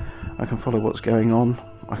story, I can follow what's going on,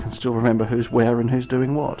 I can still remember who's where and who's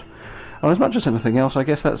doing what. And as much as anything else, I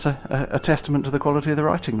guess that's a testament to the quality of the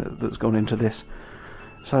writing that's gone into this.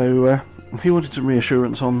 So, if you wanted some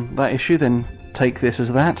reassurance on that issue, then take this as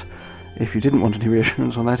that. If you didn't want any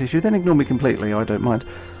reassurance on that issue, then ignore me completely, I don't mind.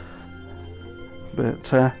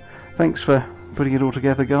 But, thanks for putting it all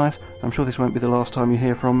together, guys. I'm sure this won't be the last time you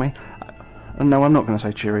hear from me. And no, I'm not going to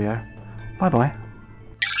say cheerio. Bye-bye.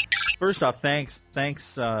 First off, thanks,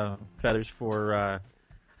 Feathers, for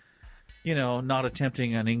not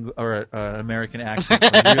attempting an American accent.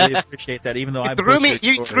 I really appreciate that. Even though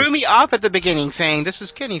you threw me off at the beginning, saying this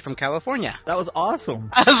is Kenny from California. That was awesome.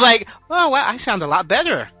 I was like, oh wow, I sound a lot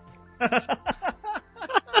better.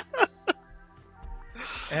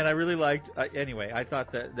 And I really liked. Anyway, I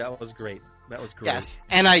thought that was great. That was great. Yes,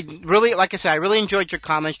 and I really, like I said, I really enjoyed your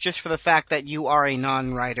comments just for the fact that you are a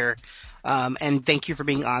non-writer, and thank you for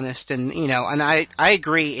being honest. And and I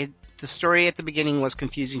agree. The story at the beginning was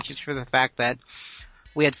confusing just for the fact that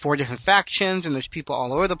we had 4 different factions and there's people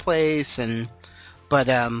all over the place. But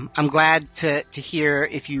I'm glad to hear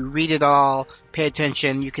if you read it all, pay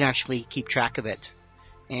attention, you can actually keep track of it,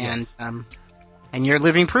 and yes. And you're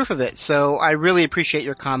living proof of it. So I really appreciate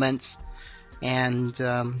your comments, and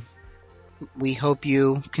we hope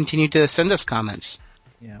you continue to send us comments.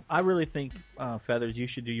 Yeah, I really think, Feathers, you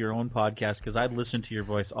should do your own podcast because I'd listen to your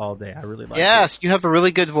voice all day. I really like it. Yes, you have a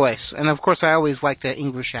really good voice. And of course, I always like the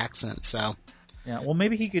English accent, so. Yeah, well,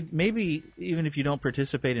 maybe even if you don't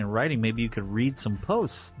participate in writing, maybe you could read some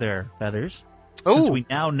posts there, Feathers. Since we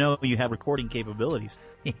now know you have recording capabilities.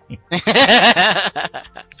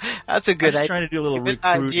 That's a good idea. I'm just trying to do a little Good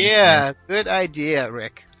recruiting. idea. Good idea,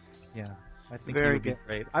 Rick. Yeah, I think Very it would be good.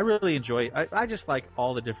 great. I really enjoy it. I just like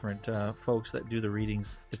all the different folks that do the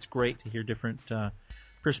readings. It's great to hear different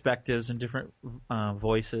perspectives and different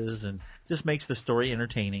voices, and just makes the story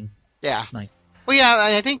entertaining. Yeah. It's nice. Well, yeah,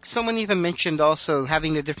 I think someone even mentioned also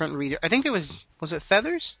having the different reader. I think was it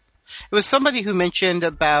Feathers? It was somebody who mentioned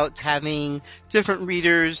about having different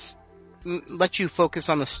readers let you focus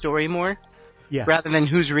on the story more, Yeah. rather than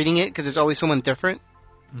who's reading it, because there's always someone different.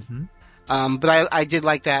 Mm-hmm. But I did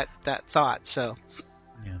like that thought, so.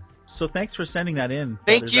 Yeah. So thanks for sending that in.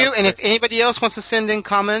 Thank Feathers. you, That's and if great. anybody else wants to send in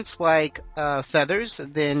comments like Feathers,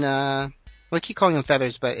 then I keep calling him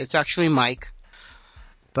Feathers, but it's actually Mike.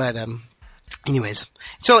 But anyways,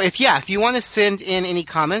 so if you want to send in any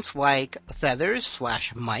comments like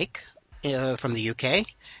Feathers/Mike from the UK,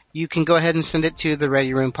 you can go ahead and send it to the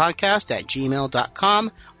Ready Room Podcast at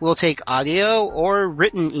gmail.com. We'll take audio or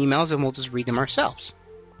written emails, and we'll just read them ourselves.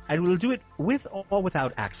 And we'll do it with or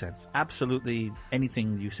without accents. Absolutely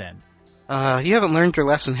anything you send. You haven't learned your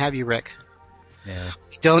lesson, have you, Rick? No.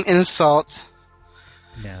 Don't insult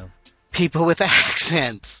No. people with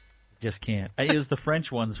accents. Just can't. It was the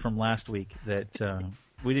French ones from last week that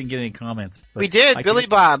we didn't get any comments. But We did. I Billy can-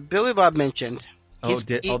 Bob mentioned. Oh, He's-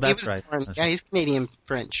 did- he- oh, he that's was right. born- That's yeah, right. he's Canadian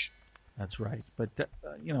French. That's right. But,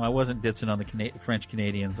 I wasn't ditching on the French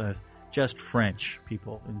Canadians. I was just French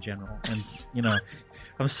people in general. And,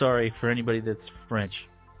 I'm sorry for anybody that's French.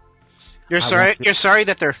 You're I sorry. want to- You're sorry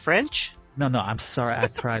that they're French. No, I'm sorry I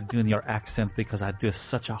tried doing your accent because I do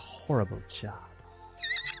such a horrible job.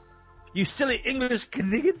 You silly English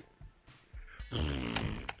Canadian.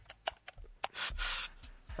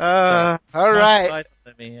 All No, right. I-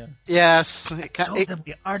 let me, Yes. Told them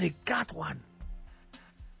we already got one.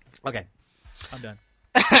 Okay, I'm done.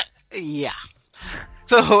 Yeah.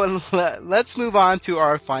 So let's move on to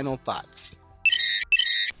our final thoughts.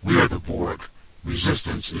 We are the Borg.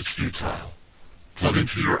 Resistance is futile. Plug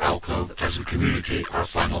into your alcove as we communicate our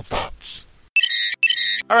final thoughts.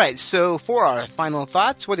 All right. So for our final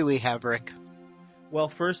thoughts, what do we have, Rick? Well,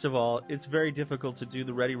 first of all, it's very difficult to do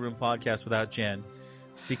the Ready Room podcast without Jen,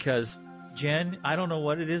 because Jen, I don't know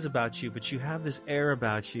what it is about you, but you have this air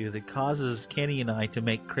about you that causes Kenny and I to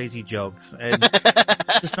make crazy jokes, and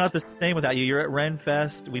it's just not the same without you. You're at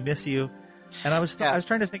Renfest, we miss you, and I was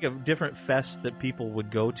trying to think of different fests that people would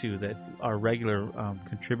go to that are regular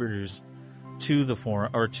contributors to the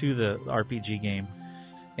forum or to the RPG game,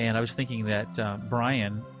 and I was thinking that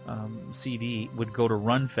Brian CD would go to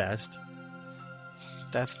Runfest.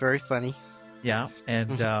 That's very funny. Yeah,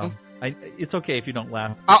 and it's okay if you don't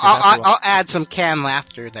laugh. I'll add some canned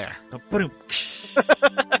laughter there. Let me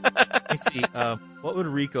see. What would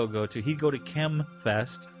Rico go to? He'd go to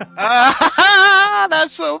ChemFest.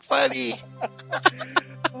 That's so funny.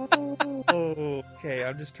 Okay,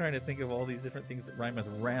 I'm just trying to think of all these different things that rhyme with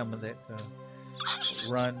rem. That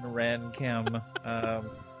run, ren, chem.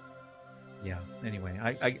 Yeah. Anyway,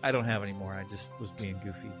 I don't have any more. I just was being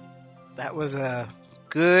goofy. That was a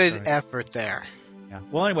good Sorry. effort there. Yeah.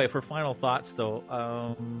 Well, anyway, for final thoughts, though,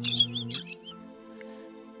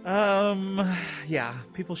 yeah,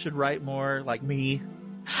 people should write more like me.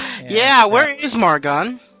 And, Yeah, where is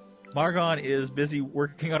Margon? Margon is busy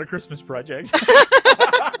working on a Christmas project,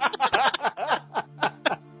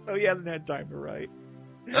 so he hasn't had time to write.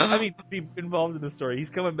 I mean, to be involved in the story. He's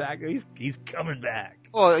coming back. He's coming back.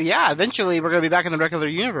 Well, yeah, eventually we're going to be back in the regular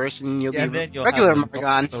universe, and you'll Yeah, be then you'll regular have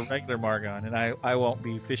Margon. the regular Margon, and I won't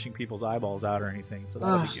be fishing people's eyeballs out or anything, so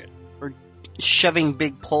that'll be good. Shoving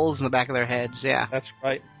big poles in the back of their heads, yeah. That's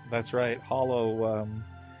right. That's right. Hollow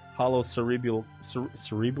cerebral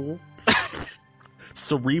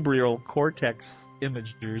cerebral cortex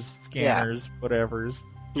imagers, scanners, whatevers.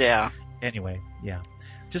 Yeah. Anyway, yeah.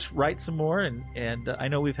 Just write some more, and I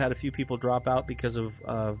know we've had a few people drop out because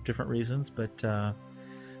of different reasons, but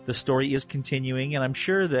the story is continuing, and I'm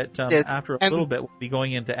sure that after a little bit we'll be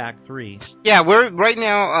going into Act 3. Yeah, we're right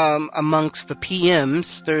now amongst the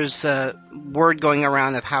PMs. There's word going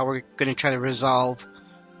around of how we're going to try to resolve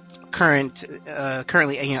currently,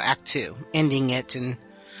 Act 2, ending it and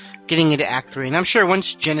getting into Act 3. And I'm sure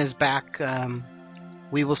once Jen is back,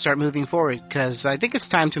 we will start moving forward, because I think it's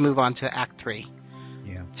time to move on to Act 3.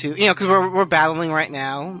 Yeah. Because we're battling right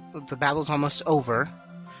now. The battle's almost over.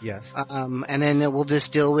 Yes. And then we'll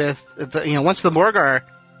just deal with, once the Morg are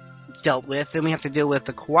dealt with, then we have to deal with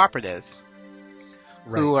the Cooperative,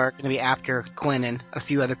 who are going to be after Quinn and a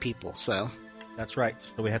few other people, so. That's right.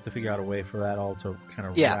 So we have to figure out a way for that all to kind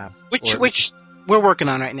of wrap. Which we're working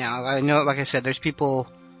on right now. I know, like I said, there's people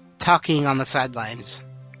talking on the sidelines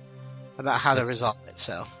about how to resolve it,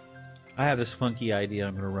 so. I have this funky idea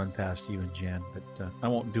I'm going to run past you and Jen, but I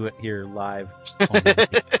won't do it here live on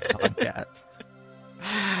the podcast.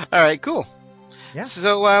 All right, cool. Yeah.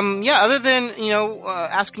 So, other than,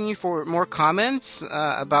 asking you for more comments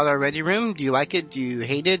about our Ready Room, do you like it? Do you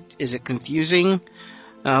hate it? Is it confusing?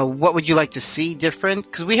 What would you like to see different?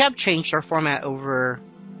 Because we have changed our format over,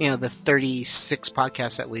 the 36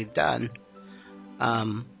 podcasts that we've done.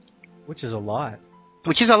 Which is a lot.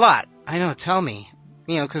 Which is a lot. I know, tell me.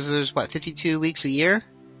 Because there's, 52 weeks a year?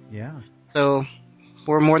 Yeah. So,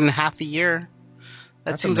 we're more than half a year.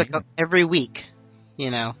 That That's seems amazing. like every week,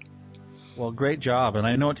 Well, great job, and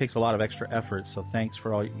I know it takes a lot of extra effort, so thanks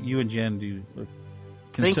for all you and Jen do a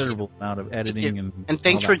considerable amount of editing and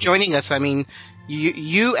thanks for joining us. I mean,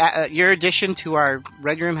 your addition to our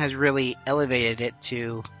Ready Room has really elevated it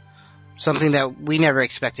to something that we never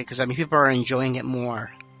expected. Because people are enjoying it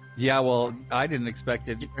more. Yeah, well, I didn't expect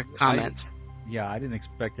it. Your comments. I didn't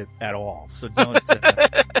expect it at all. So don't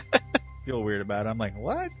feel weird about it. I'm like,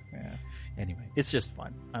 what? Yeah. Anyway, it's just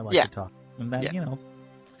fun. I like to talk, and that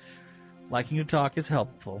liking to talk is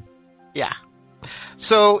helpful. Yeah.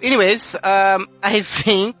 So, anyways, I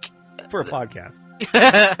think for a podcast.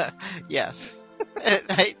 Yes.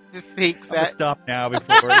 I think that. I'll stop now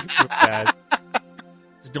before it's too bad.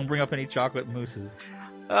 Just don't bring up any chocolate mousses.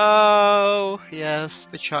 Oh yes,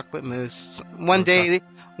 the chocolate mousse. One day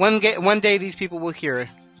these people will hear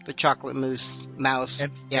the chocolate mouse.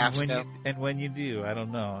 And when you do, I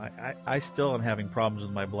don't know. I still am having problems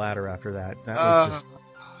with my bladder after that. That was just.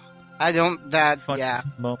 I don't. That funniest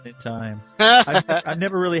moment in time. I've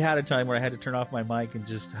never really had a time where I had to turn off my mic and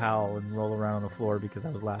just howl and roll around on the floor because I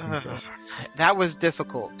was laughing so. That was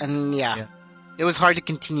difficult, and it was hard to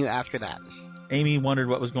continue after that. Amy wondered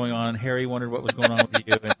what was going on. Harry wondered what was going on with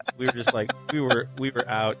you, and we were just like we were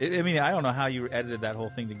out. I don't know how you edited that whole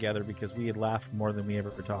thing together because we had laughed more than we ever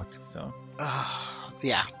talked. So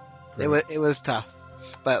it was tough.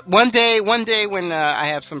 But one day when I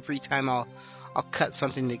have some free time, I'll cut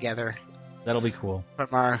something together. That'll be cool. From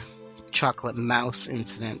our chocolate mouse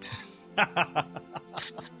incident.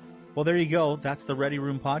 Well, there you go. That's the Ready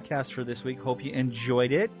Room podcast for this week. Hope you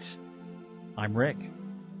enjoyed it. I'm Rick.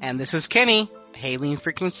 And this is Kenny. Hailing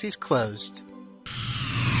frequencies closed.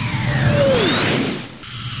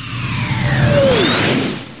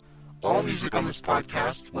 All music on this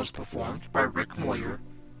podcast was performed by Rick Moyer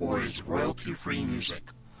or is royalty-free music.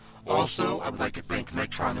 Also, I would like to thank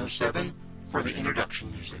Metrono7 for the introduction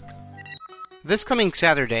music. This coming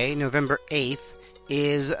Saturday, November 8th,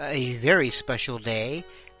 is a very special day,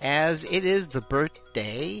 as it is the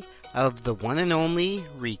birthday of the one and only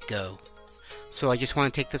Rico. So I just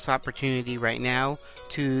want to take this opportunity right now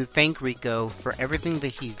to thank Rico for everything that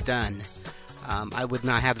he's done. I would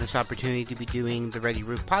not have this opportunity to be doing the Ready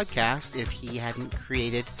Room podcast if he hadn't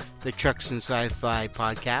created the Trucks and Sci-Fi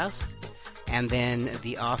podcast, and then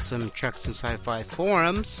the awesome Trucks and Sci-Fi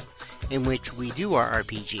forums, in which we do our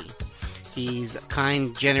RPG. He's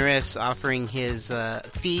kind, generous, offering his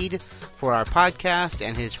feed for our podcast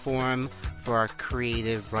and his forum for our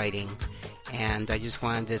creative writing. And I just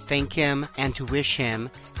wanted to thank him and to wish him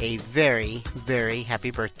a very, very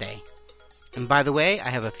happy birthday. And by the way, I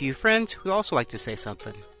have a few friends who also like to say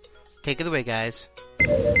something. Take it away, guys.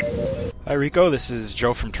 Hi, Rico. This is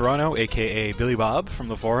Joe from Toronto, a.k.a. Billy Bob from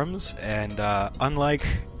the forums. And unlike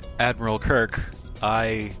Admiral Kirk,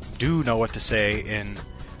 I do know what to say in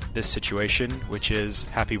this situation, which is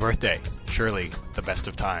happy birthday. Surely the best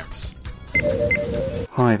of times.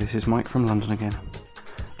 Hi, this is Mike from London again.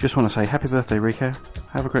 Just want to say happy birthday, Rico.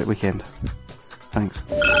 Have a great weekend. Thanks.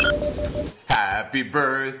 Happy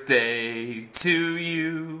birthday to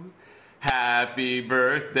you. Happy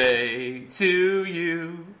birthday to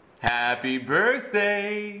you. Happy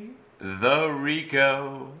birthday, the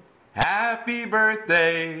Rico. Happy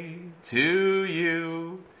birthday to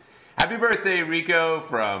you. Happy birthday, Rico,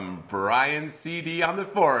 from Brian CD on the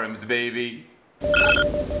forums, baby.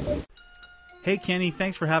 Hey, Kenny,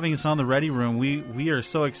 thanks for having us on the Ready Room. We are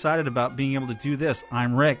so excited about being able to do this.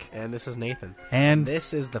 I'm Rick. And this is Nathan. And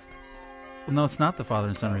this is the... No, it's not the Father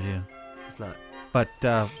and Son Review. It's not. But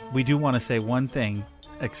we do want to say one thing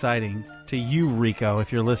exciting to you, Rico,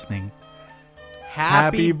 if you're listening.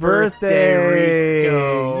 Happy birthday,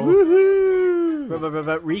 Rico!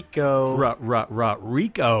 Woohoo! Rico.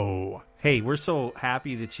 Rico. Hey, we're so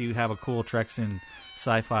happy that you have a cool Treks in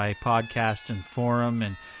Sci-Fi podcast and forum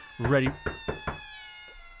and ready.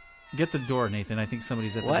 Get the door, Nathan. I think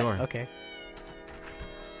somebody's at the door. Okay.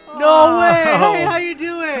 No way! Hey, Oh. how you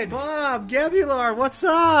doing? Bob, Gabular, what's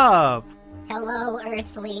up? Hello,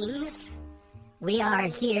 Earthlings. We are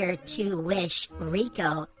here to wish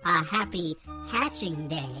Rico a happy hatching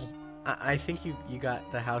day. I think you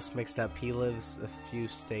got the house mixed up. He lives a few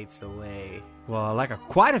states away. Well, like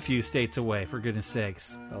quite a few states away, for goodness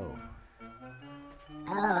sakes.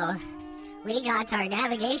 Oh, we got our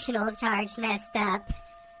navigational charts messed up.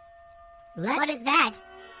 What is that?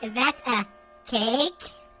 Is that a cake?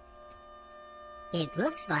 It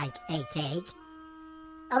looks like a cake.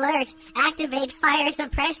 Alert! Activate fire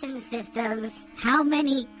suppression systems. How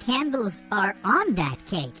many candles are on that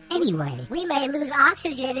cake, anyway? We may lose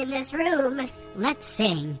oxygen in this room. Let's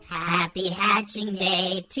sing. Happy hatching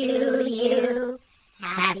day to you.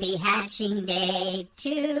 Happy hatching day to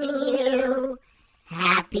you.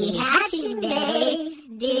 Happy hatching day,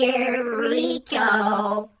 dear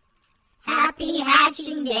Rico. Happy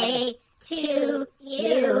hatching day to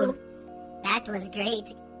you. That was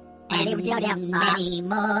great. And many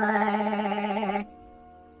more.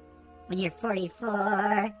 When you're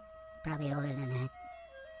 44, probably older than that.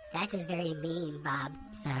 That is very mean, Bob.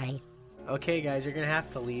 Sorry. Okay, guys, you're gonna have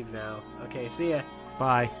to leave now. Okay, see ya.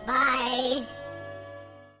 Bye. Bye.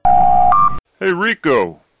 Hey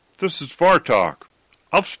Rico, this is Vartok.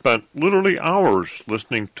 I've spent literally hours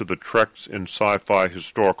listening to the Treks in Sci-Fi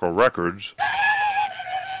historical records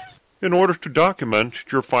in order to document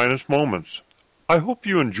your finest moments. I hope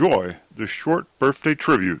you enjoy this short birthday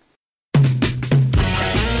tribute.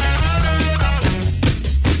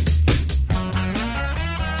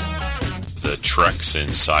 The Treks in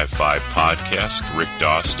Sci-Fi podcast, Rick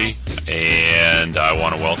Dosty, and I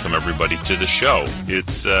want to welcome everybody to the show.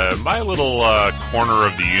 It's my little corner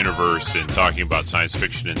of the universe in talking about science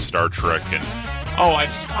fiction and Star Trek. And I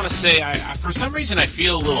just want to say, for some reason I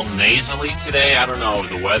feel a little nasally today. I don't know,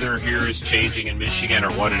 the weather here is changing in Michigan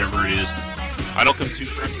or whatever it is. Welcome to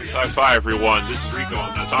Treks in Sci-Fi, everyone. This is Rico.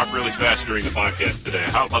 I'm going to talk really fast during the podcast today.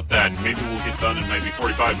 How about that? Maybe we'll get done in maybe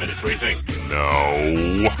 45 minutes. What do you think?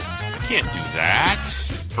 No. I can't do that.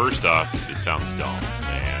 First off, it sounds dumb.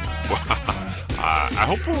 And I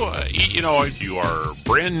hope, if you are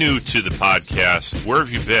brand new to the podcast, where have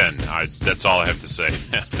you been? That's all I have to say.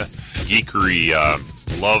 Geekery,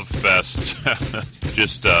 love fest,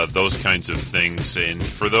 just those kinds of things. And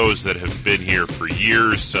for those that have been here for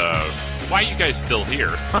years, why are you guys still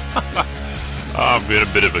here? I'm in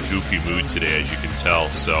a bit of a goofy mood today, as you can tell.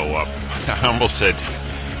 So I almost said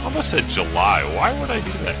July. Why would I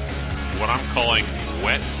do that? What I'm calling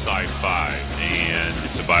wet sci-fi, and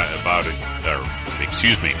it's about blah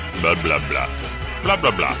blah blah blah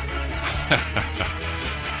blah blah.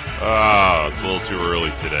 It's a little too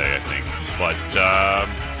early today, I think. But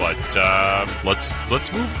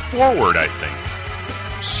let's move forward. I think.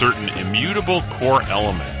 Certain immutable core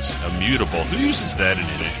elements. Immutable. Who uses that in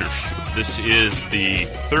an interview? This is the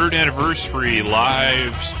 3rd anniversary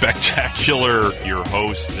live spectacular. Your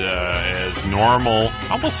host, as normal. I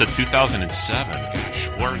almost said 2007. Gosh,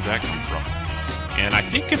 where did that come from? And I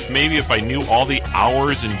think if I knew all the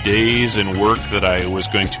hours and days and work that I was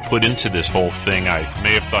going to put into this whole thing, I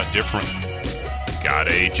may have thought differently. Got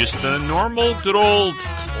just a normal, good old,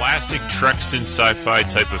 classic Treks in Sci-Fi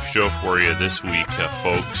type of show for you this week,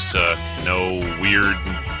 folks. No weird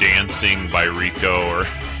dancing by Rico, or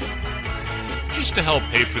just to help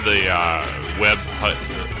pay for the web.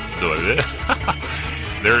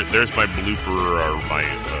 There's my blooper, or my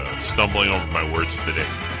stumbling over my words for the day.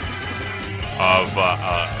 Of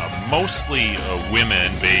mostly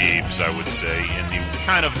women, babes, I would say, and the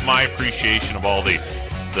kind of my appreciation of all the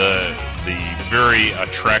very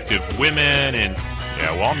attractive women, and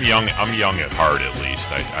I'm young at heart, at least,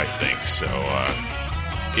 I think. So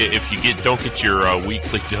if you don't get your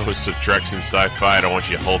weekly dose of Treks and Sci-Fi, I don't want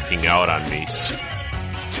you hulking out on me. It's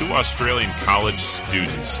 2 Australian college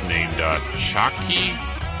students named Chaki,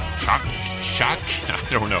 I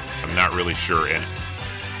don't know, I'm not really sure, and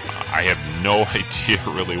I have no idea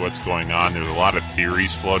really what's going on. There's a lot of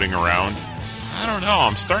theories floating around. I don't know.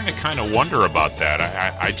 I'm starting to kind of wonder about that.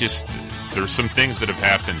 I just, there's some things that have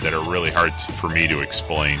happened that are really hard for me to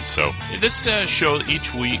explain. So this show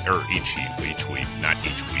each week, not each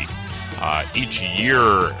week, each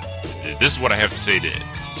year, this is what I have to say to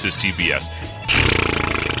CBS.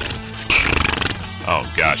 Oh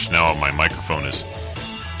gosh, now my microphone is...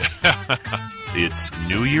 It's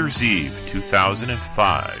New Year's Eve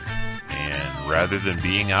 2005, and rather than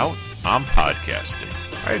being out, I'm podcasting.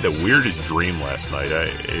 I had the weirdest dream last night.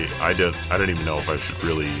 I don't even know if I should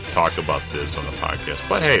really talk about this on the podcast.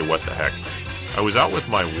 But hey, what the heck. I was out with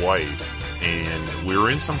my wife, and we were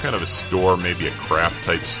in some kind of a store, maybe a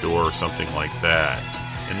craft-type store or something like that.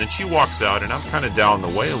 And then she walks out, and I'm kind of down the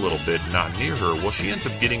way a little bit, not near her. Well, she ends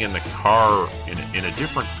up getting in the car, in a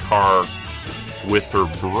different car with her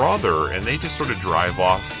brother, and they just sort of drive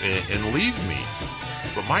off and leave me.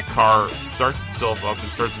 But my car starts itself up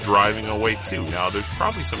and starts driving away too. Now, there's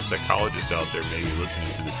probably some psychologist out there maybe listening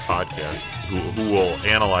to this podcast who will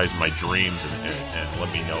analyze my dreams and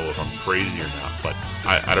let me know if I'm crazy or not. But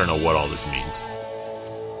I don't know what all this means.